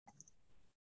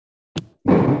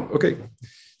Okay,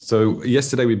 so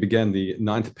yesterday we began the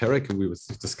ninth parak and we were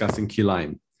discussing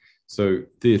Kilayim. So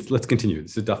let's continue.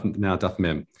 This is Daf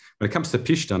Mem. When it comes to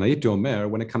Pishtan, Ayit Omer,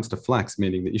 when it comes to flax,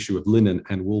 meaning the issue of linen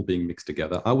and wool being mixed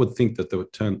together, I would think that the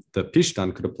term the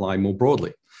Pishtan could apply more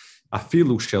broadly.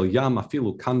 Afilu shel yam,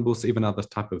 afilu kanbus, even other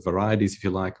type of varieties, if you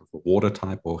like, of water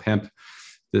type or hemp.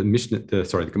 The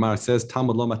Gemara says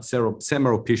Talmud Lomat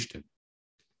Semero Pishtim.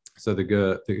 So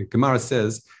the Gemara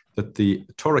says that the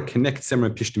Torah connects Semer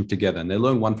and Pishtim together, and they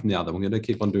learn one from the other. We're going to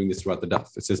keep on doing this throughout the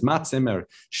daf. It says, Mat Semer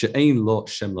she'ein lo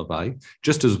shem lavai,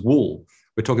 just as wool,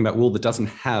 we're talking about wool that doesn't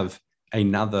have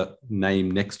another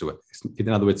name next to it. In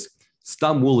other words,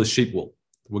 stam wool is sheep wool.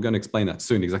 We're going to explain that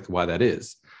soon, exactly why that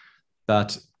is.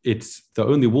 But it's the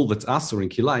only wool that's asur in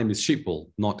Kilayim is sheep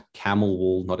wool, not camel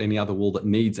wool, not any other wool that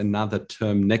needs another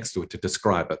term next to it to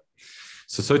describe it.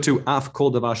 So too, af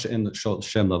kol davar she'en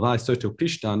shem lavai, so too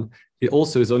pishtan, it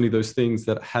also is only those things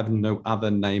that have no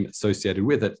other name associated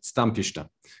with it, stam pishtan,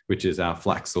 which is our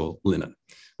flax or linen.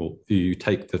 Or you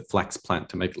take the flax plant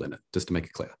to make linen, just to make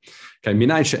it clear. Okay,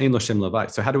 minay she'en lo shem lavai.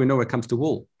 So how do we know when it comes to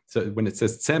wool? So when it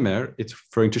says tzemer, it's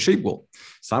referring to sheep wool.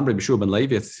 Sambre b'shua ben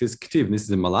Levi, it says ketiv, and this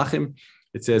is in Malachim,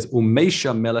 it says,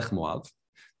 Umesha melech Moav,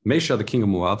 Mesha, the king of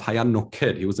Moab, Hayan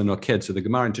Noked. He was a Noked. So the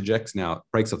Gemara interjects now,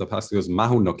 breaks up the passage, goes,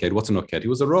 Mahu Noked. What's a Noked? He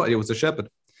was a shepherd.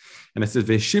 And it says,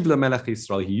 Veshivla Melech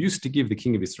Israel. He used to give the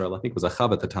king of Israel, I think it was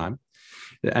Achav at the time.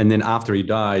 And then after he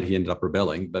died, he ended up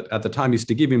rebelling. But at the time, he used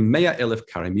to give him Meya Elef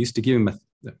Karim. He used to give him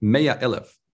Meya Elef.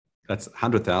 That's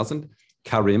 100,000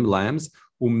 Karim, lambs.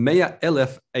 Umeya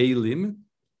Elef Elim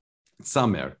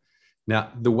Samer.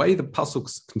 Now, the way the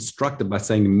pasuk's constructed by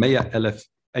saying Meya Elef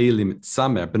Eilim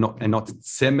Tzamer, but not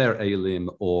Tzemer Eilim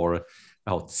or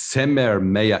Tzemer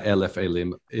Meya Elef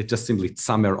Eilim, it just simply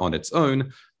Tzamer on its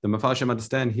own. The Mefarshim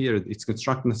understand here, it's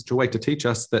constructed in such a way to teach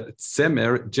us that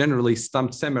Tzemer, generally Stam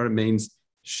Tzemer means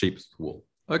sheep's wool.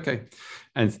 Okay,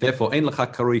 and therefore, Ein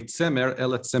Lecha Karoi Tzemer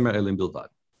Ela Tzemer Eilim Bilvad.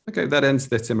 Okay, that ends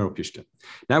the Tzemer Pishtim.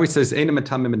 Now he says, Ein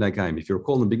Metamim Nagaim. If you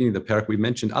recall in the beginning of the parak, we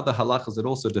mentioned other halachas that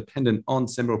also dependent on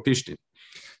Tzemer Pishtim.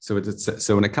 So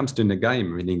when it comes to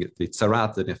Nagaim, meaning the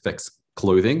tzarat that affects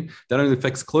clothing, that only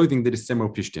affects clothing that is Semer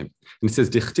Pishtim. And it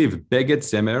says, Dichtiv, Beged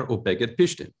Semer or Beged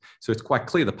Pishtim. So it's quite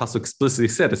clear, the pasuk explicitly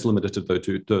said it's limited to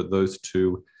those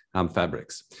two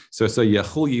fabrics. So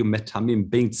Yachul Yu Metamim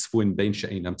Bein Tzfuin Bein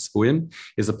She'einam Tzfuin.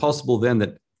 Is it possible then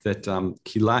that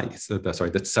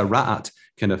tzarat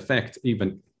can affect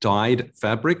even dyed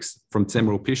fabrics from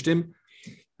Semer Pishtim?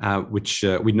 Which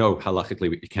we know halachically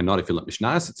we cannot if you look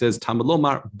Mishnahs. It says Talmud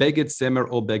Lomar Beged Semer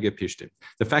or Beged Pishtim.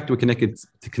 The fact we're connecting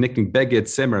Beged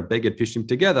Semer, Beged Pishtim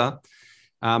together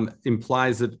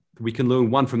implies that we can learn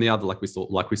one from the other, like we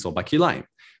saw by Kilayim.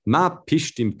 Ma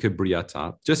Pishtim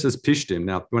Kebriata, just as Pishtim.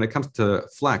 Now, when it comes to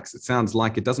flax, it sounds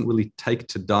like it doesn't really take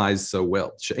to dyes so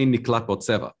well. She'ein niklap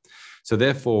otzeva. So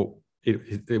therefore,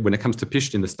 when it comes to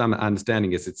Pishtim, the stam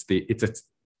understanding is it's its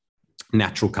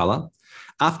natural color.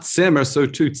 After Tzemer, so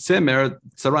too Tzemer,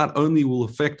 tzarat only will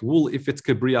affect wool if it's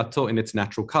kebriato in its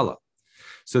natural color.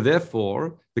 So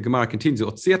therefore, the Gemara continues,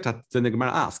 then the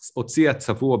Gemara asks,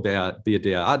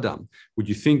 Adam, would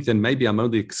you think then maybe I'm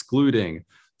only excluding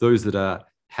those that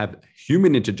have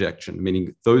human interjection,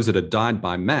 meaning those that are dyed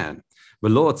by man?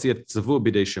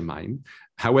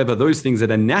 However, those things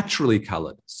that are naturally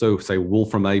colored, so say wool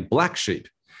from a black sheep,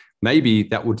 maybe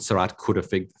that tzarat could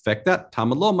affect that.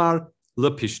 Talmud Lomar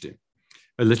lepishtim.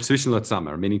 Meaning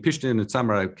Pishtim and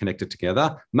Tzamer are connected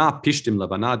together. Ma Pishtim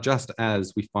Lavana, just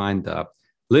as we find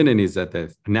linen is that they're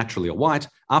naturally a white.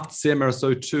 After Tzemer,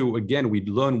 so too, again, we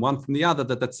learn one from the other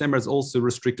that Tzemer is also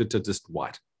restricted to just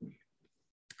white.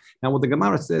 Now, what the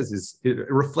Gemara says is, it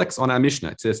reflects on our Mishnah.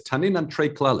 It says, Tanin and Trei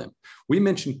Klalim. We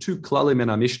mentioned two Klalim in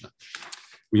our Mishnah.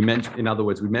 We mentioned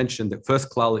that first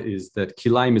klal is that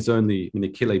Kilayim is only,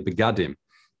 Kilei Begadim.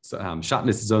 So,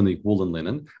 shatnez is only wool and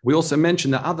linen. We also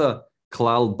mentioned the other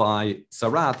klal by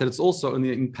tzarat, that it's also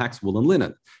only impacts wool and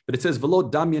linen. But it says, Velo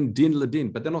damyan din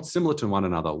ledin, but they're not similar to one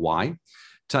another. Why?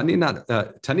 Taninan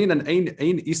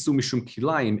ein isu mishum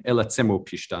kilayim ela tzemo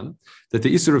pishtan, that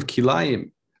the isur of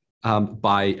kilayim,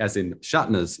 by, as in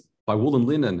shatnez, by wool and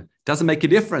linen, doesn't make a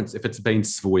difference if it's bein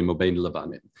svuim or bein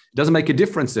levanim. It doesn't make a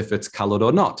difference if it's colored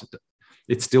or not.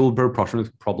 It's still a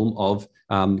proportionate problem of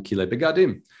kilei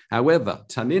begadim. However,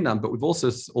 Taninam, but we've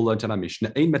also learned in our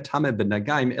Mishnah,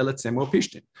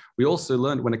 we also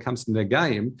learned when it comes to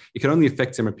Nagaim, it can only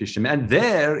affect Tzemer Pishtim, and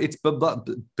there it's Bilvad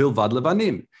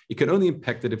Levanim. It can only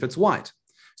impact it if it's white.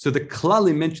 So the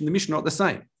Klalim mentioned in the Mishnah are not the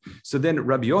same. So then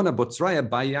Rabbi Yonah Botzraya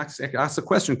asks a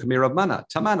question, Kamir Rabmana,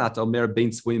 Tamanat Omer Bein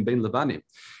Tzvuim Bein Levanim.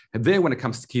 And there when it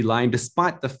comes to Kilayim,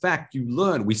 despite the fact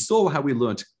we saw how we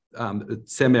learned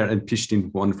tzemer and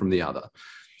pishtin one from the other.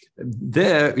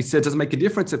 There, he said, it doesn't make a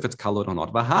difference if it's colored or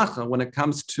not. When it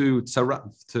comes to sara'at,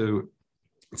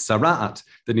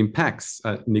 that impacts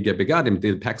nige begadim, that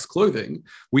impacts clothing,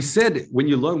 we said when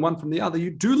you learn one from the other, you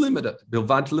do limit it.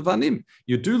 Bilvad levanim,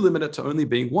 you do limit it to only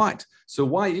being white. So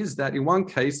why is that? In one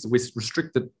case, we're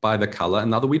restricted by the color, and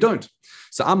another we don't.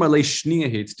 So Amar le shniya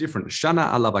here, it's different.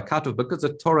 Shana alavakatov, because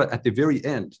the Torah at the very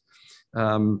end,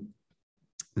 is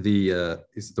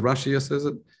the Rashi here says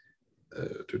it?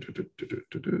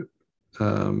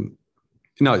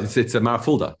 No, it's a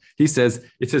Marafulda. He says,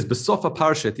 it says, Besofa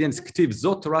Parsha, at the end, Ktiv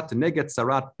Zot Torat Neget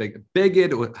Sarat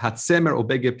Beged or Hatsemer or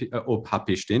Beged or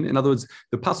Hapishtin. In other words,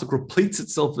 the pasuk repeats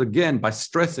itself again by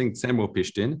stressing Tsemer or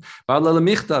Pishtin.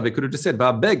 They could have just said,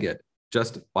 Beged,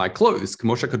 just by clothes.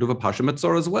 Kmosha Kaduva Parsha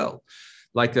Matzorah as well.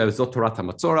 Like Zot Torat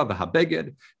HaMatzorah,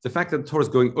 Beged. The fact that the Torah is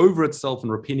going over itself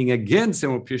and repeating again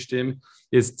Tsemer or Pishtin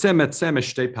is Tzemer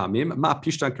Shtei Pamim, Ma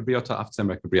Pishtan Kabriyato Af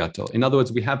Tzemer Kabriyato. In other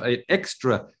words, we have an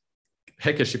extra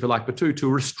hekesh, if you like, but to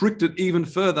restrict it even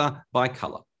further by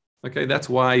color. Okay, that's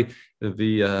why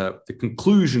the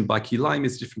conclusion by Kilayim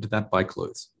is different to that by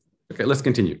clothes. Okay, let's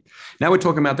continue. Now we're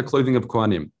talking about the clothing of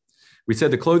Kohanim. We said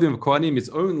the clothing of Kohanim is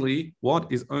only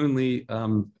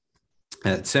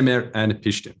tzemer and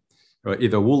pishtim, or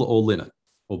either wool or linen,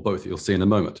 or both. You'll see in a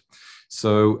moment.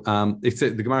 So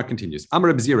the Gemara continues.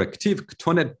 Amar B'zira, Ktiv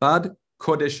Ktonet Bad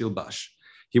Kodesh Ilbash.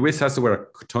 He always has to wear a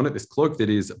ketonet, this cloak that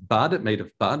is bad, made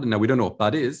of bad. Now, we don't know what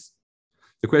bad is.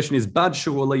 The question is, bad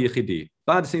shu'ola yichidi.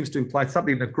 Bad seems to imply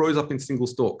something that grows up in single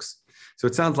stalks. So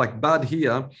it sounds like bad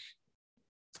here,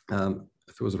 if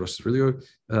it was a Rosh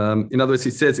Hashanah, in other words,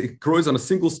 he says it grows on a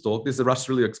single stalk. This is the Rosh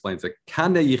Hashanah explains it.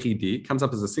 Kane yichidi comes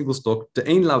up as a single stalk. If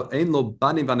it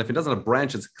doesn't have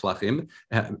branches, klachim,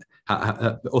 or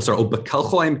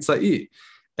bekalcho emtzai.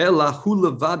 Ella hu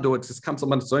levado, it just comes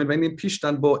on its own. And the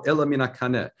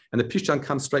pishtan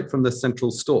comes straight from the central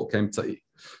stalk.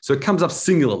 So it comes up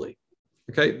singularly.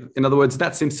 Okay. In other words,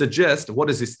 that seems to suggest what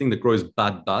is this thing that grows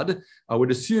bud? I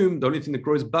would assume the only thing that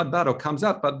grows bud or comes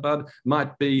out bud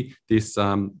might be this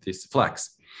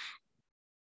flax.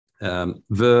 But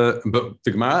the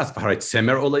Gemara asks,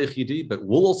 but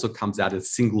wool also comes out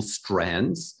as single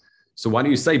strands. So why do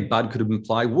you say bud could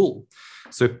imply wool?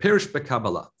 So perish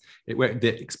beKabbalah.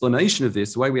 The explanation of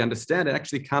this, the way we understand it,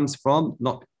 actually comes from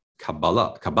not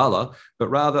Kabbalah, but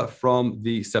rather from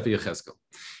the Sefer Yechezkel.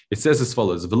 It says as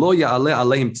follows: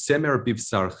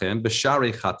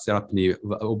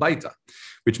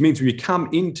 which means when you come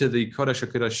into the Kodesh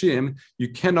HaKodashim, you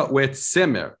cannot wear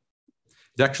tzemer.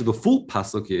 Actually, the full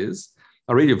pasuk is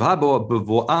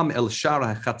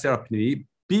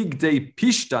big day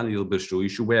pishtan yilbeshu. You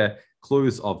should wear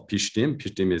clothes of pishtim.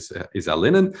 Pishtim is a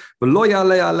linen.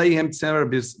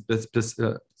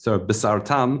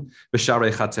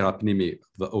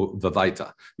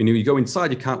 Meaning, you go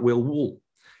inside, you can't wear wool.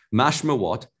 Mashma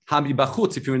what?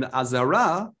 If you're in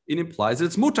Azara, it implies that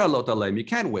it's mutar lot aleim. You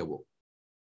can wear wool.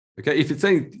 Okay, if it's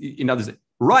saying in others,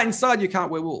 right inside you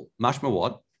can't wear wool. Mashma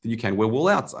what? You can wear wool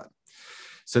outside.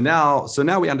 So now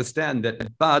we understand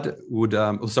that bud would.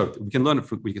 We can learn it.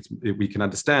 We can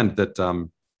understand that.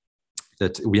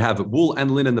 That we have wool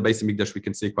and linen in the base of Mikdash, we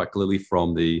can see quite clearly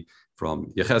from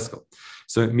Yechezkel.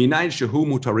 So minayin shehu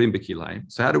mutarim bekilayim.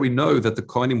 So how do we know that the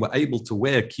Kohanim were able to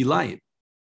wear kilayim?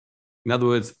 In other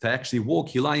words, they actually wore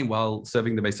kilayim while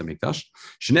serving the base of Mikdash.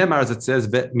 Shneimar, as it says,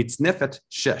 vet mitznefet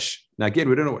shesh. Now again,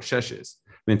 we don't know what shesh is.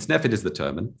 Mitznefet is the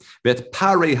term. Vet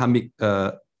parei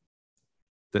the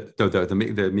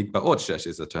migbaot shesh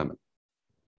is the term.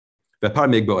 Vet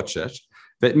parei migbaot shesh.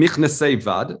 Michnesei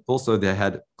vad, also they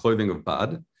had clothing of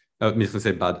bad.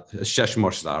 Michnesei bad, shesh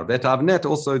moshzar. Vet avnet,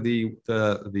 also the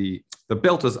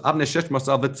belt was avne shesh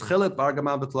moshzar. V'tchelet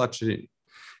bargaman v'tlat.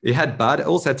 It had bad, it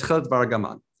also had tchelet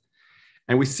bargaman.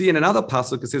 And we see in another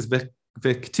pasuk it says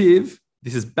v'ktiv.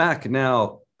 This is back in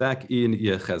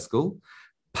Yechezkel.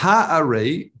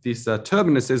 Pa'arei, this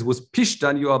turban says was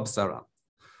pishtan yu'ab sara.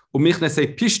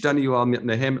 Umichnesei pishtan yu'ab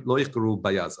mitnehem lo yichkaru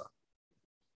bayaza.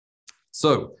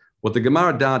 So what the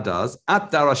Gemara does,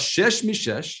 at dara shesh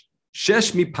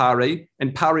mi pare,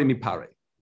 and pare mi pare.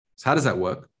 So how does that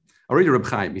work? I read Reb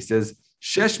Chaim. He says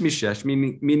shesh mi shesh,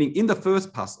 meaning in the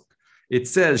first pasuk, it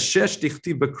says shesh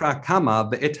dichtiv bekra kama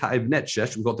ve'et ha'evnet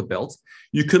shesh. We've got the belt.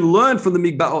 You can learn from the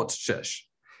migbaot shesh,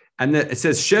 and then it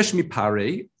says shesh mi pare.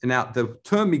 And now the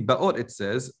term migbaot, it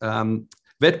says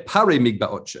vet pare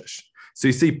migbaot shesh. So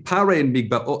you see pare and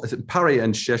migbaot, pare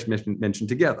and shesh mentioned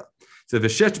together. So the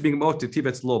shesh being more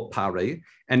tivet's law pare,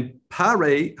 and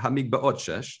pare hamigbaot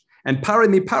shesh, and pare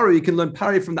mi pare, you can learn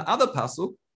pare from the other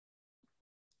pasuk,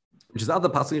 which is other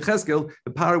pasuk in Cheskel,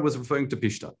 the para was referring to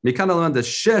Pishtan. Mikan alaman, the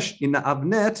shesh in the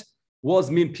avnet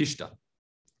was min Pishtan.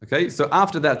 Okay, so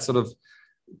after that sort of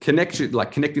connection,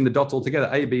 like connecting the dots all together,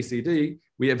 A, B, C, D,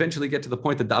 we eventually get to the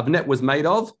point that the avnet was made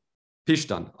of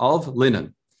Pishtan, of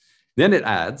linen. Then it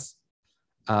adds,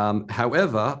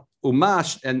 however,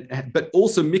 umash, but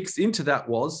also mixed into that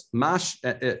was mash.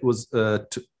 It was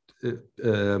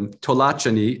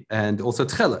tolachani and also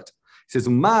tchelet. It says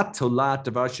ma tolat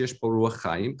davar sheyesh bo ruach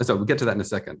chaim. So we'll get to that in a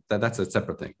second. That's a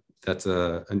separate thing. That's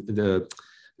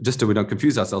just so we don't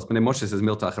confuse ourselves. But Moshe says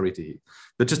milta acharitihi.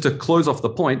 But just to close off the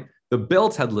point, the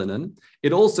belt had linen.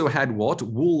 It also had what?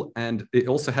 Wool, and it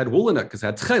also had wool in it because it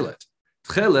had tchelet.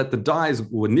 Tchelet, the dyes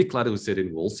were niklad, who said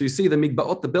in wool. So you see the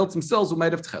migbaot, the belts themselves were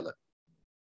made of tchelet.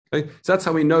 Okay, so that's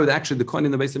how we know that actually the Kohen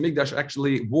in the Beis Hamikdash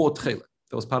actually wore tchelet.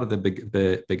 That was part of the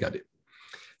begadim.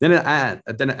 Then it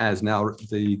adds, now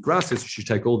the grass says you should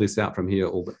take all this out from here,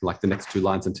 like the next two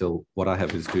lines until what I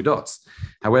have is two dots.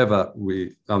 However,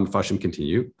 we Fashim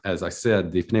continue. As I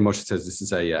said, the Pnei Moshe says this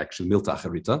is a actual milta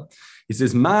charita. He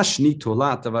says, Ma shni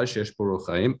tolat davar sheyesh bo ruach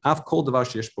chaim, af kol davar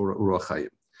sheyesh bo ruach chaim.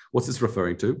 What's this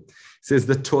referring to? It says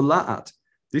the tolat.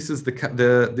 This is the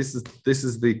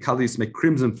color you make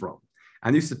crimson from,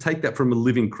 and you used to take that from a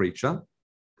living creature.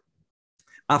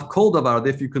 Af kol davar.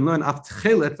 If you can learn, af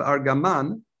tchelet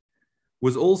v'argaman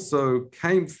was also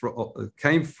came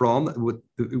from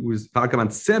it was v'argaman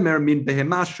semer min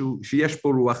behemashu sheyesh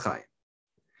bo ruach chaim,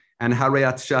 and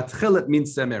harayat shatchelet min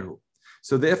semeru.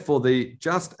 So therefore,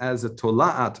 just as a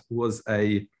tolat was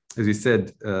as we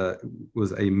said,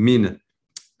 was a min.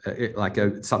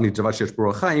 Something Javad Shesh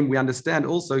Baruch Chaim, we understand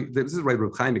also, this is the way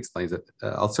Baruch Chaim explains it.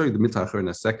 I'll show you the Milta in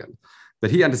a second.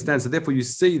 But he understands that therefore you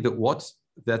see that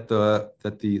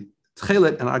the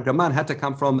Tchelet and Argaman had to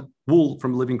come from wool,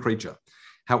 from a living creature.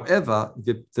 However,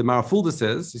 the Marafulda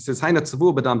says, he says, Haina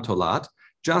Tzavur Badam Tolat,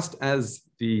 just as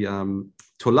the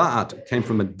Tolat came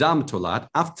from a Dam Tolat,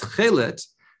 Af Tchelet,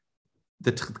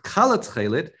 the Kala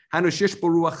Tchelet, Hainu Shesh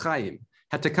Baruch Chaim,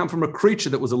 had to come from a creature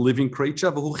that was a living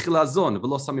creature.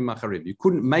 You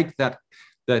couldn't make that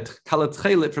color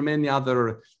tchelet from any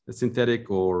other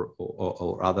synthetic or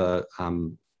other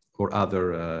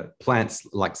plants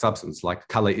like substance, like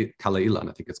Kilayim,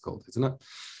 I think it's called, isn't it?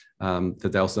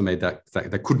 That they also made that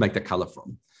they could make that color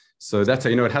from. So that's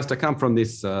how it has to come from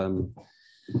this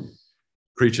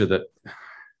creature that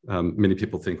many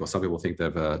people think, or some people think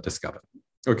they've discovered.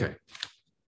 Okay.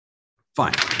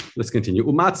 Fine, let's continue.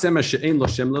 Umat semer she'ein lo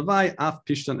shem levai, af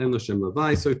pishtan en lo shem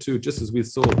levai. So too, just as we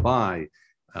saw by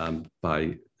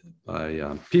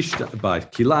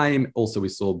Kilayim, also we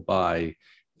saw by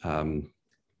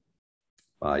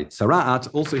Tzaraat,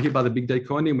 also here by the Big Day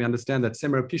Kohanim, we understand that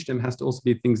semer pishtim has to also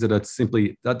be things that are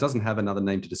simply, that doesn't have another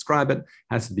name to describe it,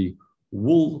 has to be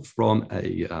wool from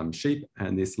a sheep,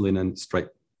 and this linen straight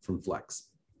from flax.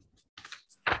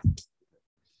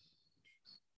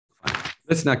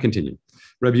 Let's now continue.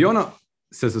 Rabbi Yonah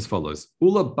says as follows: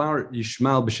 Ula bar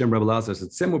Yishmael b'shem Rabbi Lazar said,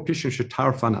 "Tzemer pishtan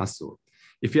shetarfan asur."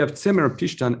 If you have tzemer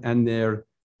pishtan and they're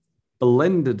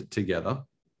blended together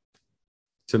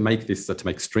to make this, to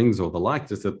make strings or the like,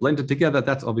 just blended together,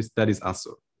 that's obvious. That is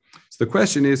asur. So the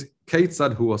question is,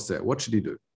 Keitzad hu oseh? What should he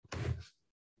do?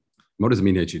 What does it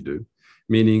mean? He should do?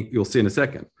 Meaning, you'll see in a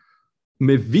second.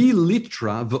 Mevi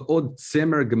litra v'od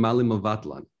tzemer gemalim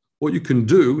avatlan. What you can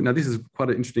do, now this is quite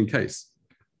an interesting case.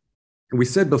 We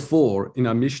said before in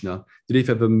our Mishnah that if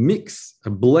you have a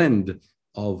blend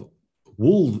of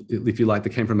wool, if you like,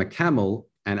 that came from a camel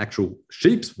and actual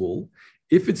sheep's wool,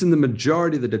 if it's in the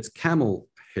majority that it's camel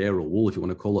hair or wool, if you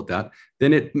want to call it that,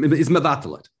 then it is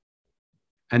mavatalat.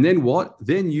 And then what?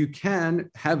 Then you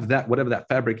can have that, whatever that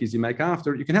fabric is you make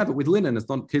after, you can have it with linen, it's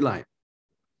not kilayim,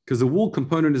 because the wool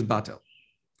component is batel.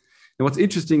 Now, what's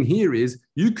interesting here is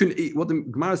you can eat, what the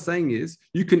Gemara is saying is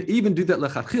you can even do that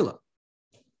lechatchila.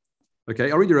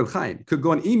 Okay, I'll read you Reb Chaim. Could go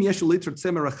on im yeshu litra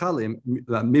tzemer achalim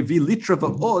mevi litra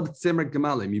va'od tzemer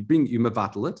gemalim. You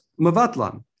mevatel it,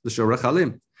 mevatlan l'shor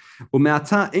achalim.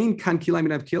 Umeata ein kan kilayim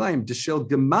and have kilayim d'shel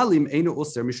gemalim einu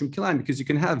oser mishum kilayim, because you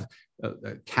can have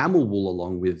camel wool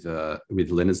along with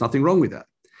linen. There's nothing wrong with that.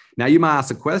 Now you might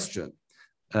ask a question.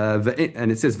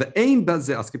 And it says,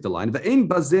 I'll skip the line.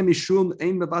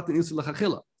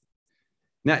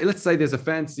 Now, let's say there's a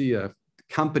fancy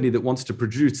company that wants to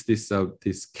produce this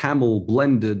camel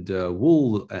blended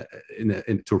wool to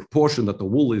a proportion that the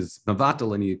wool is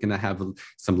mavatal and you're going to have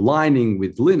some lining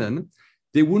with linen.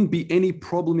 There wouldn't be any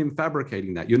problem in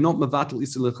fabricating that. You're not mavatal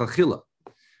isu lechachila.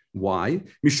 Why?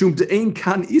 Mishum de'ein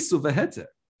kan isu v'heter.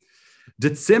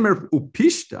 Detzemer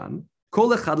upishtan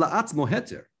kol echad la'atzmo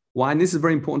heter. Why? And this is a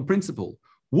very important principle.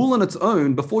 Wool on its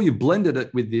own, before you blended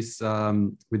it with this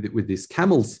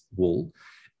camel's wool,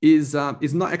 is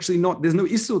not actually not. There's no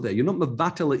isur there. You're not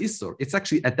mevatel isur. It's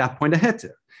actually at that point a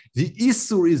heter. The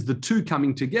isur is the two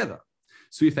coming together.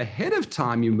 So if ahead of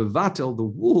time you mevatel the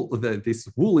wool, this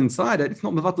wool inside it, it's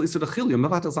not mevatel isur achil. You're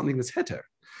mevatel something that's heter.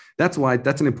 That's why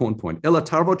that's an important point. Ela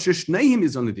tarvot sheshneim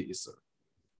is only the isur,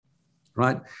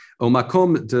 right? O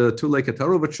makom de tulei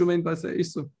katarov shumein b'aseh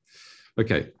isur.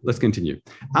 Okay, let's continue.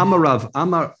 Amar bar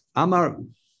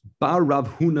Rav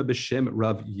Huna b'shem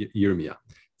Rav Yirmiyah.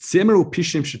 Tzemeru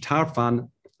pishim shetarpan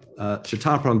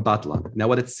batlan. Now,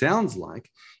 what it sounds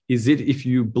like is that if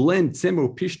you blend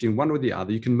tzemeru pishtim one with the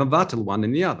other, you can mavatel one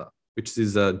and the other, which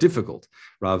is difficult.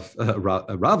 Rav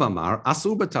Amar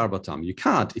asur b'tarbatam. You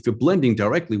can't if you're blending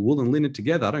directly wool and linen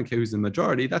together. I don't care who's the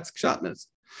majority. That's kshatnez.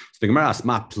 So the Gemara asks,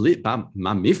 ma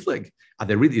mifleg?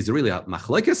 Is there really a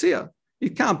machlekes here?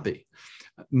 It can't be.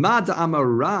 Mad Amar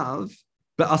Rav.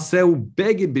 In other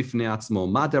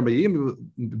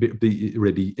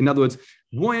words,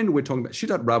 when we're talking about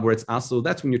shitat Rav, where it's asur,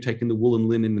 that's when you're taking the wool and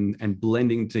linen and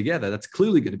blending together. That's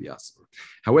clearly going to be asur.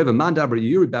 However,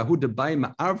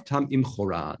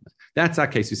 that's our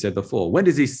case we said before. When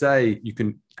does he say you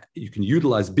can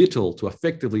utilize bittul to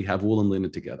effectively have wool and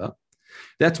linen together?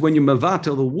 That's when you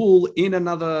mavatel the wool in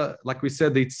another, like we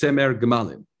said, the tzemer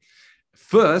gemalim.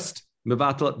 First,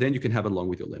 mavatel, then you can have it along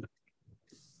with your linen.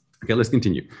 Okay, let's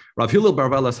continue. Rav Hillel bar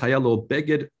Valas hayalo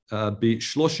beged bi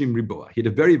shloshim riboa. He had a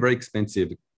very, very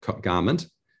expensive garment,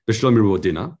 b'shlomi riboa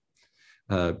dinner,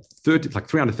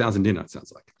 300,000 dinner, it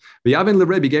sounds like. V'yavin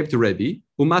leRebbe gave it to Rebbe.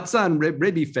 Umatzah, and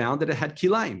Rebbe found that it had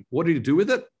kilayim. What did he do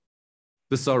with it?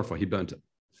 The sorrowful, he burnt it.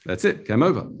 That's it, came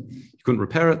over. He couldn't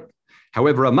repair it.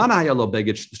 However, Amana hayalo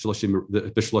beged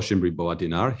b'shloshim riboa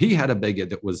dinar. He had a beged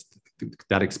that was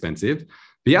that expensive.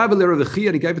 And he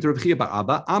gave it to Rav Chia bar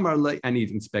Abba, and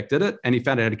he inspected it, and he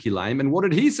found it had a kilayim. And what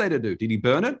did he say to do? Did he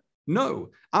burn it? No.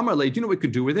 Amar le, do you know what you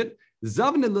could do with it?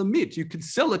 Zavne lemit, you could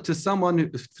sell it to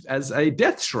someone as a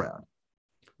death shroud.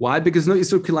 Why? Because no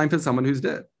isur kilayim for someone who's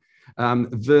dead.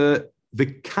 The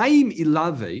kaim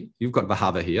ilave, you've got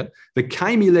vahava here. The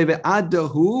kaim ilave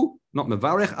adahu, not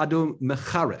mevarech, adu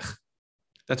mecharech.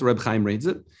 That's what Reb Chaim reads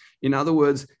it. In other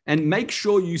words, and make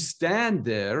sure you stand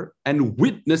there and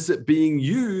witness it being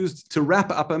used to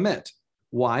wrap up a met.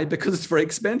 Why? Because it's very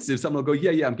expensive. Someone will go,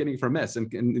 yeah, I'm getting it for a mess.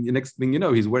 And the next thing you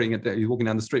know, he's wearing it. He's walking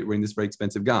down the street wearing this very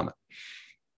expensive garment.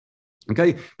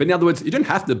 Okay, but in other words, you don't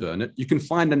have to burn it. You can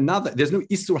find another. There's no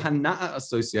isur hana'a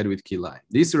associated with kilayim.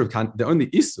 The only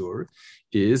isur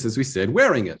is, as we said,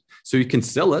 wearing it. So you can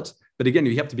sell it. But again,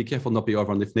 you have to be careful not to be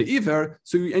over on lifnei iver.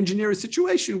 So you engineer a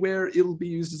situation where it'll be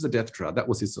used as a death trap. That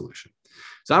was his solution.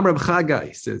 So Amar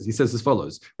Chagai says as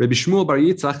follows: Rabbi Shmuel bar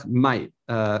Yitzchak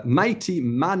Maiti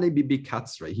Mane Bibi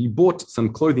Katzre. He bought some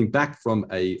clothing back from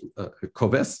a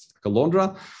koves, a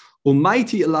laundra.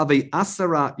 Umaiti Elave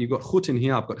Asara. You got chut in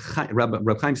here. I've got Rabbi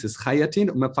Chaim says Chayatin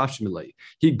Umafashmilei.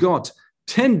 He got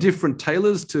 10 different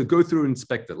tailors to go through and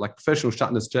inspect it, like professional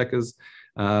shatnez checkers.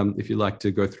 If you like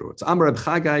to go through it. So Amar Reb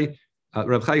Chagai.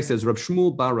 Reb Chagai says, Reb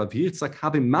Shmuel bar Rav Yitzchak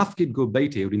having mafkid go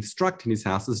beite would instruct in his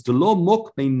houses, de lo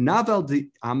mok me naval de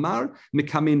amar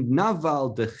mekamin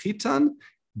naval de chitan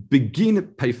begin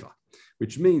peifa,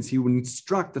 which means he would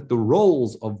instruct that the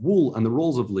rolls of wool and the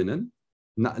rolls of linen,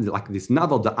 like this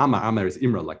naval de amar is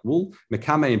imra, like wool,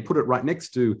 mekame, and put it right next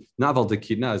to naval de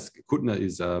kitna. Kutna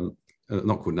is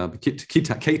not kutna, but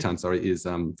ketan, is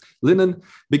linen.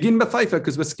 Begin befeifa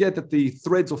because we're scared that the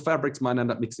threads or fabrics might end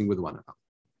up mixing with one another.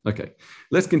 Okay,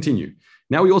 let's continue.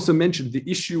 Now we also mentioned the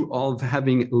issue of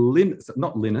having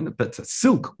not linen, but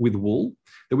silk with wool.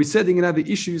 That we said, the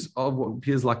issues of what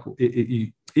appears like,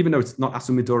 even though it's not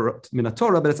asum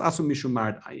minatora, but it's asum mishum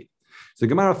marat ayin. So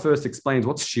Gemara first explains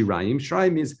what's shiraim.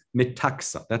 Shiraim is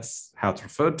metaksa. That's how it's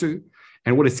referred to.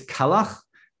 And what is kalach?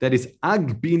 That is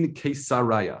agbin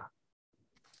kesaraya.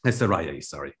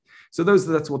 Sorry. So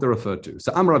that's what they're referred to.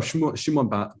 So Amar Rav Shimon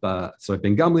Ben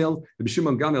Gamliel. Rabbi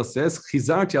Shimon Gamliel says,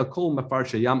 "Chizarti al kol mafar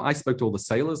sheyam." I spoke to all the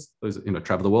sailors, those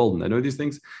travel the world and they know these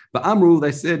things. But Amru,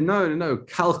 they said, no,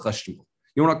 kalcha shmu.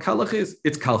 You know what kalach is?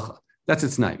 It's kalcha. That's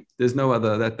its name. There's no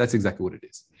other. That's exactly what it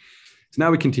is. So now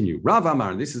we continue. Rav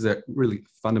Amar, and this is a really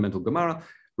fundamental Gemara.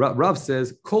 Rav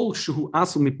says, "Kol shuhu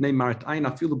asu mipnei marat ayin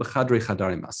afilu b'chadrei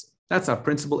chadarim asu." That's our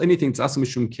principle. Anything that's asu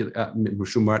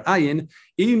mishum marat ayin,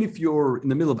 even if you're in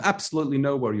the middle of absolutely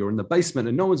nowhere, you're in the basement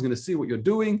and no one's going to see what you're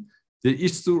doing, the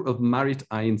issur of marit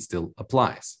ayin still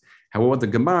applies. However, what the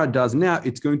Gemara does now,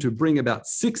 it's going to bring about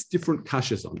 6 different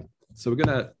kashas on it. So we're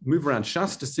going to move around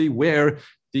Shas to see where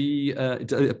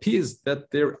it appears that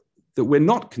we're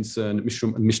not concerned,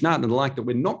 Mishnah and the like, that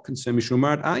we're not concerned mishum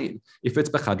marat ayin if it's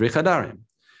b'chadrei chadarim.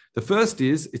 The first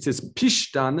is, it says,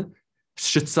 pishtan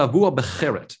shetzavua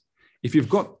becheret. If you've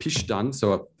got pishtan,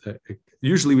 so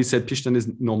usually we said pishtan is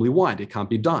normally white, it can't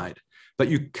be dyed, but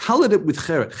you colored it with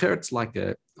cheret. Cheret's like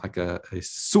a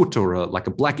soot or like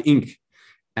a black ink,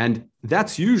 and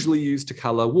that's usually used to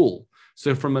color wool.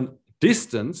 So from a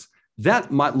distance,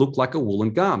 that might look like a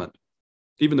woolen garment,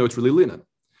 even though it's really linen. It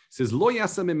says, Lo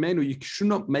yasa mimenu, you should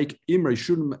not make imra,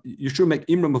 you should make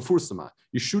imra mafursama.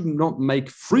 You should not make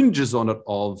fringes on it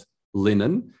of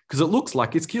linen, because it looks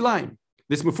like it's kilayim.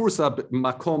 This mufursa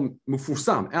makom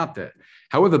mufursam out there.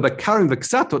 However, bakarim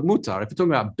v'ksatot mutar, if you're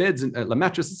talking about beds and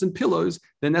mattresses and pillows,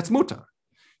 then that's mutar.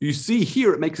 You see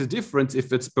here, it makes a difference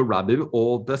if it's barabib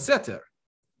or baseter.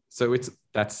 So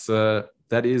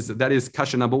that is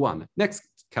kasha number one. Next,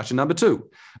 kasha number two.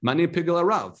 Mani pigel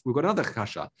arav. We've got another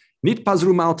kasha. Nit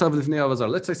pazru maltav livnei avazara.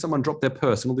 Let's say someone dropped their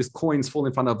purse and all these coins fall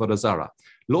in front of avazara.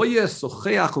 Lo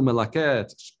yesocheach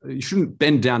umelaket. You shouldn't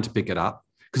bend down to pick it up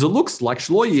because it looks like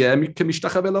shloye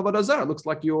kemishtachave avazara. It looks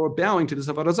like you're bowing to this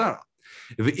avazara.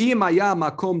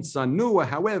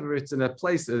 However, it's in a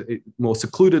place, a more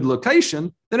secluded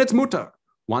location, then it's mutar.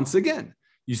 Once again,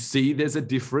 you see there's a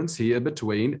difference here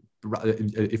between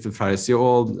if it's Pharisee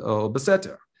or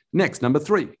Beseter. Next, number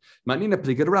three. What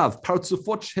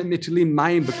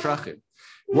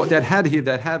that had here,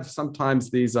 that have sometimes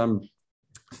these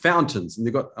fountains, and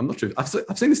they've got, I'm not sure, I've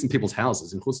seen this in people's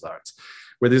houses in Chutz La'aretz,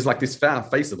 where there's like this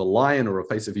face of a lion or a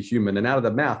face of a human, and out of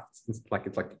the mouth, it's like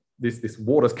this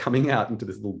water's coming out into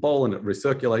this little bowl and it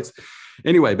recirculates.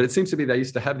 Anyway, but it seems to be they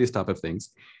used to have these type of things.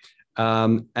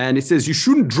 And it says you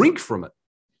shouldn't drink from it.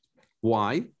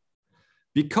 Why?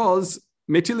 Because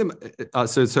metilim.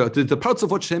 So the parts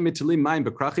of what shem metilim mayim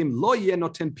bekrachim lo yeh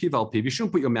noten piv al piv. You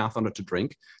shouldn't put your mouth on it to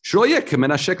drink. Shlo yeh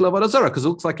kemenashek l'avodah zarah, because it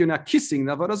looks like you're now kissing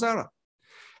the avodah zarah.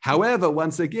 However,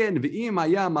 once again, v'im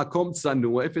haya makom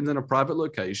tzanua, if it's in a private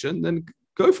location, then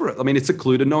go for it. I mean, it's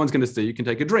secluded. No one's going to see. You can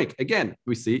take a drink. Again,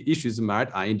 we see issues in merit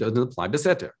ayin doesn't apply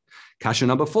beseter. Kasha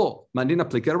number 4. Mandina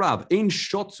plika rav. Ein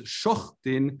shot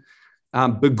shochtin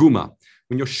beguma.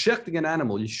 When you're shechting an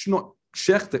animal, you should not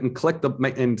shecht it and collect the,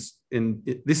 and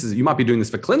this is, you might be doing this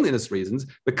for cleanliness reasons,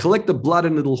 but collect the blood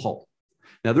in a little hole.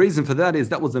 Now, the reason for that is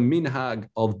that was a minhag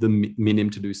of the minim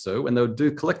to do so, and they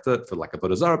would collect it for like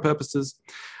avodah zarah purposes.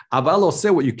 Aval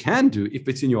oseh, what you can do if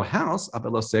it's in your house,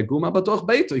 aval oseh guma batoch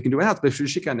beito, you can do a house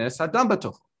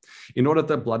in order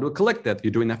that blood will collect that.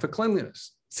 You're doing that for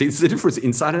cleanliness. See, it's the difference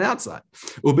inside and outside.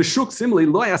 Ubeshuk, similarly,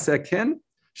 lo yaseh ken.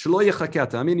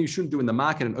 I mean, you shouldn't do in the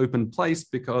market an open place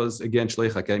because, again,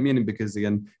 meaning because,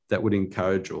 again, that would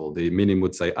encourage, or the minim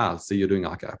would say, see, you're doing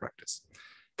hakah practice.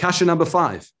 Kasha number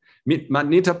 5. This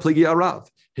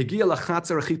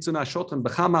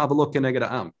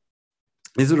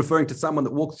is referring to someone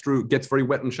that walks through, gets very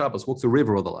wet on Shabbos, walks a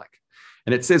river or the like.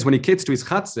 And it says when he gets to his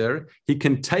chatzer, he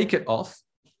can take it off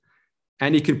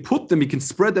and he can put them, he can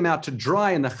spread them out to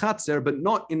dry in the chatzer, but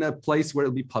not in a place where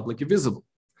it'll be publicly visible.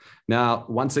 Now,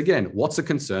 once again, what's the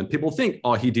concern? People think,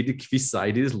 he did it kfisa,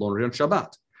 he did his laundry on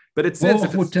Shabbat. But it says... I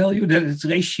will tell you that it's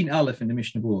Reish Shin Aleph in the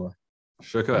Mishnah Berurah.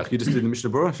 Sure, you just did the Mishnah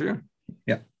Berurah, sure?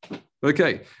 Yeah.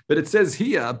 Okay, but it says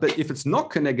here, but if it's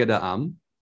not Keneged Ha'am,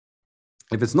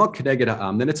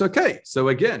 then it's okay. So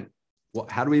again,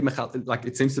 how do we, like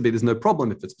it seems to be there's no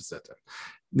problem if it's Beseter.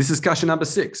 This is kasha number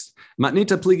 6.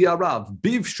 Matnita pligi arav,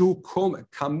 bivshu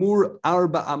kamur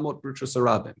arba amot b'rishus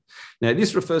harabim. Now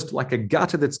this refers to like a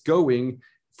gutter that's going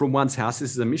from one's house.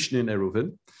 This is a Mishnah in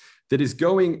Eruvin that is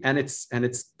going and it's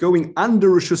going under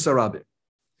Rishus Harabim.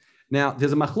 Now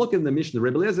there's a machlok in the Mishnah.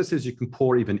 Rebbe Eliezer says you can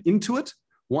pour even into it.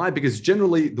 Why? Because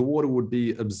generally the water would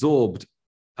be absorbed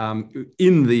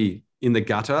in the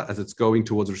gutter as it's going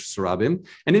towards Rishus Harabim.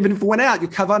 And even if it went out,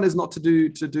 your kavan is not to do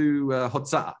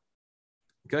hotzah.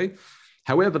 Okay.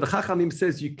 However, the Chachamim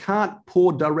says you can't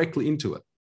pour directly into it.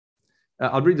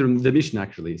 I'll read the Mishnah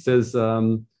actually. It says,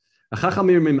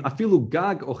 Chachamim afilu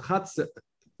gag or chatz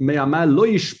me'amal lo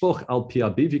yishpoch al pi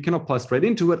abiv. You cannot pour straight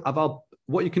into it. Aval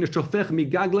what you can shofech mi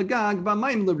gag legag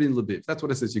v'mayim lebrin lebiv. That's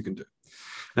what it says you can do.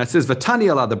 Now it says Vatani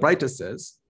Allah. The Breita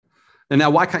says, and now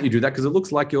why can't you do that? Because it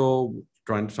looks like you're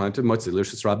trying to motzei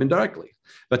Rishus Harabim directly.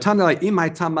 Vatani Allah im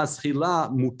hayta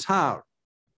maschila mutar.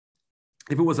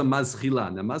 If it was a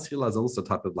mazchila, now mazchila is also a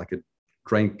type of like a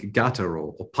drain gutter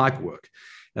or pipe work.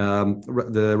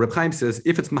 The Reb Chaim says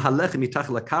if it's mahalech mitach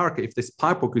lakarka, if this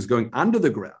pipe work is going under the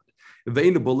ground,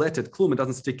 ve'inu boletet klum, it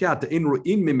doesn't stick out. The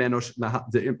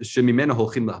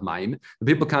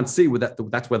people can't see where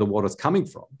that's where the water is coming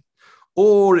from.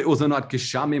 Or it was not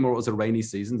kishamim, or it was a rainy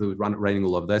season, so it was raining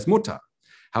all over there. It's mutar.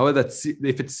 However,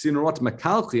 if it's sinurot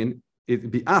makalchin,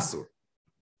 it'd be asur.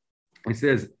 It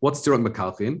says what's sinurot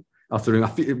makalchin?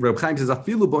 Reb Chaim says,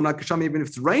 afilu bona kasham, even if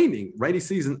it's raining, rainy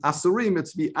season, asurim,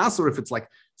 it's be asur if it's like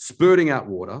spurting out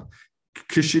water.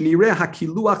 Kishinireh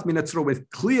hakiluach min hatzro, it's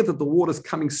clear that the water's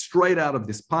coming straight out of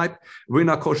this pipe.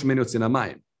 V'ina kosh menu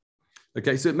tzinamayim.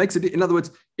 Okay, so it makes it, in other words,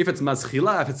 if it's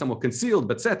mazchila, if it's somewhat concealed,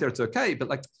 but set there, it's okay. But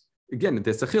like, again,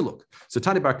 there's a chiluk. So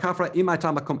Tani Bar Kafra,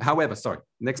 however,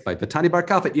 next page. But Tani Bar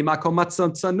Kafra, imakom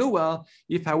matzon tzanua,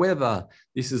 if, however,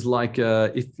 this is like,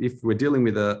 if we're dealing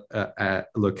with a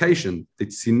location, the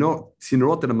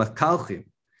sinurot and a makalchim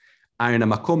are in a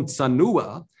makom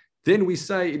tzanua, then we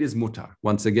say it is mutar,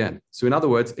 once again. So in other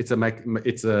words, it's a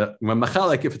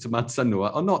machalek if it's a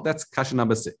matzanua or not. That's kasha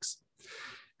number 6.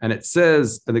 And it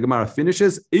says, and the Gemara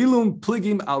finishes, ilum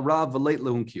pligim al rav v'leit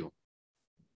lehunkil.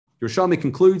 Yerushalmi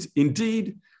concludes,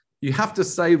 indeed, you have to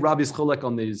say Rav is cholek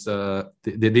on these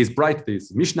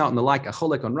Mishnah and the like, a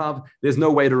cholek on Rav. There's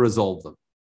no way to resolve them.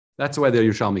 That's the way the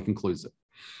Yerushalmi concludes it.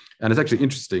 And it's actually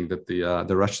interesting that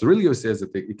the Rosh Cirilio says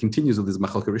that it continues with this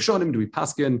machalka rishonim. Do we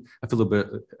paskin? I feel a bit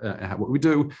what we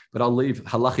do, but I'll leave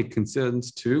halachic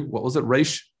concerns to, what was it,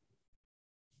 Reish?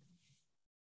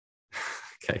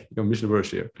 Okay, your Mishnah Berurah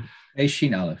here.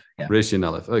 Reishin Aleph. Yeah. Reishin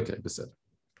Aleph. Okay, besed.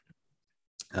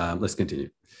 Let's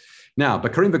continue. Now,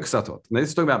 Bakarim v'Ksatot. Now, this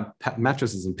is talking about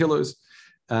mattresses and pillows.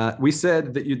 We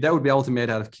said that would be able to be made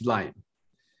out of Kilayim.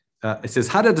 It says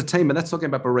Hada Detainment. That's talking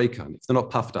about Barekan if they're not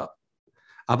puffed up.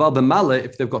 Aval b'Male,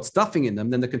 if they've got stuffing in them,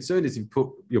 then the concern is you put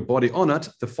your body on it,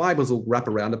 the fibers will wrap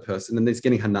around a person, and it's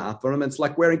getting hana'ah for them. And it's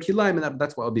like wearing Kilayim, and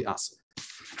that's what will be asr.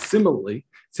 Similarly,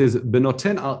 it says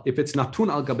benoten if it's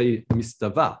natun al gabei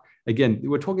mistava. Again,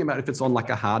 we're talking about if it's on like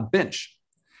a hard bench.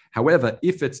 However,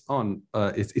 if it's on,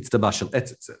 it's the bashal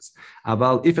etz, it says.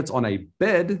 Aval, if it's on a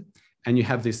bed and you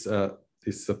have this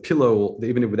pillow,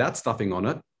 even without stuffing on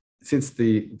it, since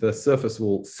the surface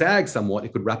will sag somewhat,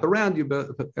 it could wrap around you, but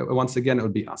once again, it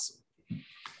would be asr. It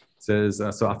says,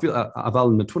 so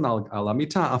aval natun al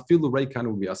amita, afilu reikan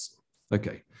would be asr.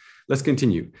 Okay. Let's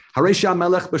continue.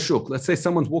 Let's say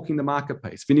someone's walking the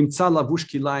marketplace. And he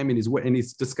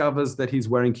discovers that he's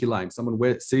wearing Kilayim.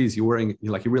 Someone sees you wearing,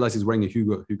 like he realizes he's wearing a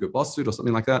Hugo Boss suit or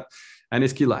something like that, and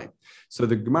it's Kilayim. So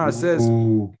the Gemara says,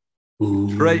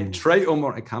 Trey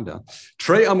Omar, calm down.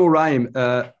 Trey Amuraim,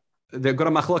 they've got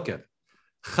a machloket.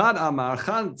 Chad Amar,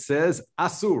 Chad says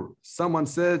Asur. Someone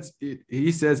says,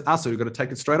 he says Asur, you've got to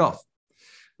take it straight off.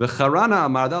 The Charana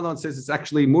Amar, the other one says it's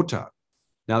actually mutar.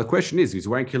 Now the question is, he's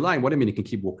wearing Kilayim. What do you mean he can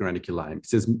keep walking around in Kilayim?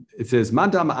 It says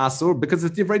Mandam Asur because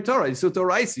it's divrei Torah. It's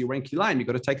Torah. You're wearing Kilayim. You've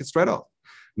got to take it straight off.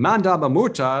 Mandam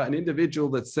Mutar, an individual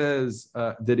that says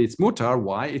that it's mutar.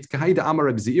 Why? It's Kahaida Amar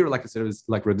Reb Zir, like I said,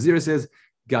 like Reb Zir says,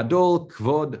 Gadol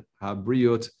Kvod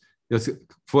Habriot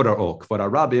Kvod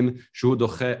Arabim Shu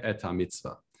Doche Et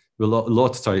HaMitzvah.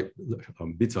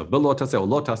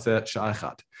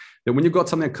 That when you've got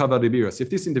something covered ibiris,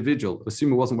 if this individual, assume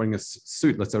he wasn't wearing a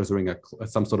suit, let's say he was wearing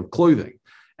some sort of clothing,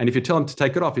 and if you tell him to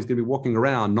take it off, he's going to be walking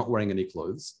around not wearing any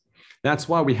clothes. That's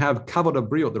why we have kavod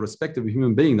abriot, the respect of a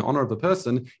human being, the honor of the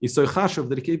person, is so chashuv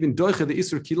that he can even doiche the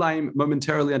isur kilayim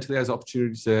momentarily until he has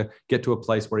opportunity to get to a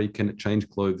place where he can change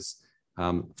clothes.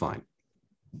 Fine.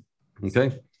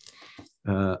 Okay.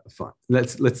 Fine.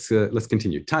 Let's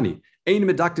continue. Tani. Now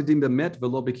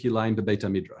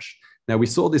we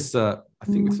saw this. I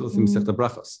think we saw this in Masechta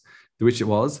Brachos, which it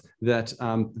was that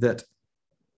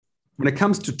when it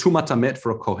comes to tumat hamet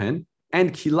for a kohen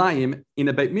and kilayim in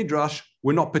a beit midrash,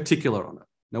 we're not particular on it.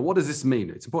 Now, what does this mean?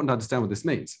 It's important to understand what this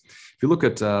means. If you look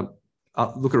at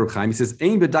Reb Chaim, he says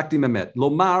ein bedaktim hamet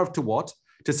lomar to what?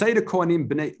 To say to kohanim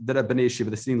that are bnei yeshiva,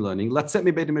 the seen learning, let's set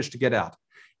me beit midrash to get out.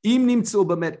 Im nimtzu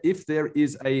b'met, if there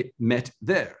is a met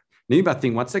there. Now,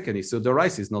 think 1 second. So the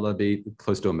rice is not going to be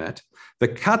close to a met. The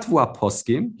katvua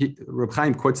poskim, Reb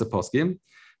Chaim quotes a poskim,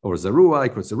 or Zarua, he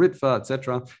quotes a Ritva,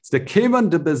 etc. It's the kevan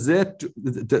de bezet,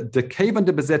 the kevan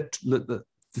de bezet, the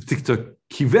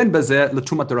kiven bezet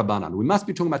letumat rabbanan. We must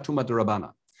be talking about tumat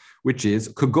rabbanan, which is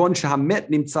kogon shahamet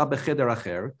nimtza becheder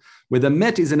acher, where the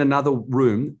met is in another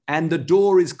room and the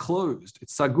door is closed.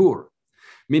 It's sagur.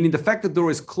 Meaning the fact that the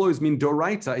door is closed means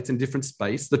doraita, it's in different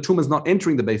space. The tumah is not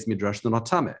entering the base midrash, they're not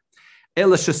tameh.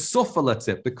 Ela shesofa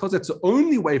latzet, because it's the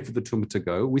only way for the tumah to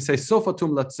go. We say sofa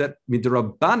tum latzet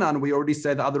midrabanan. We already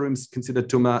say the other rooms considered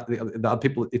tumah. The other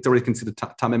people, it's already considered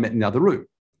tameh met in the other room.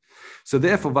 So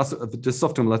therefore, the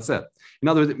soft tum latzet. In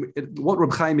other words, what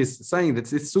Reb Chaim is saying that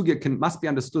this sugya must be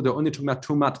understood. They're only talking about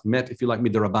tumat met, if you like,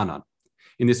 midrabanan.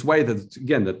 In this way, that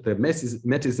again, that the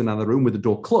met is in another room with the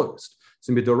door closed.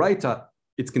 So midoraita,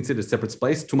 it's considered a separate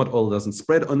space. Tumat oil doesn't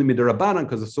spread. Only midrabanan,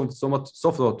 because of somewhat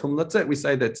soft or tum latzet, we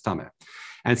say that it's tameh.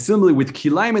 And similarly with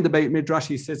kilayim in the Beit Midrash,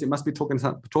 he says it must be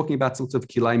talking about some sort of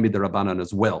kilayim midrabanan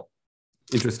as well.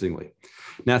 interestingly.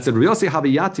 Now it said, Rabbi Yossi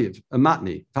Haviyativ,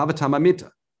 Amatni, Pavatamamita.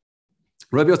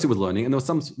 Rabbi Yossi was learning, and there was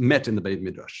some met in the Beit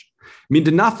Midrash. Min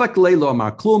denafak le lo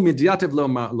amar klum, min diatev lo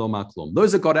amar klum.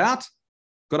 Those that got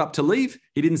up to leave,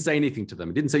 he didn't say anything to them.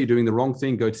 He didn't say you're doing the wrong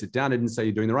thing, go to sit down. He didn't say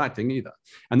you're doing the right thing either.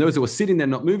 And those that were sitting there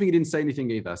not moving, he didn't say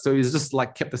anything either. So he's just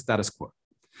like kept the status quo.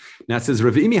 Now it says,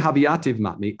 Ravimi Haviyativ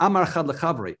Matni, Amar Chad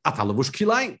Lechavri, Atalavush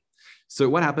Kilayim. So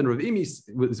what happened?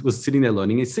 Ravimi was sitting there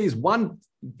learning. He sees one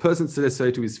person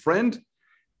say to his friend,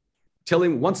 tell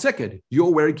him, 1 second,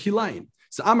 you're wearing Kilayim.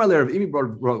 So Amar Le Ravimi,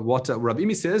 what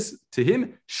Ravimi says to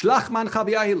him, Shlach man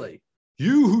Chaviyahile.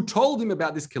 You who told him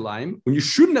about this Kilayim, when you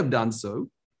shouldn't have done so,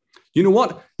 you know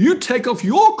what? You take off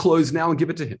your clothes now and give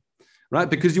it to him, right?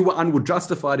 Because you were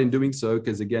justified in doing so.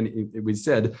 Because again, we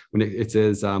said when it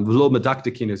says "V'lo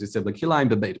medaktekin," as we said, "the Kilayim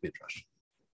bebeit midrash."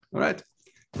 All right,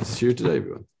 that's here today,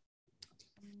 everyone.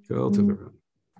 Go to everyone.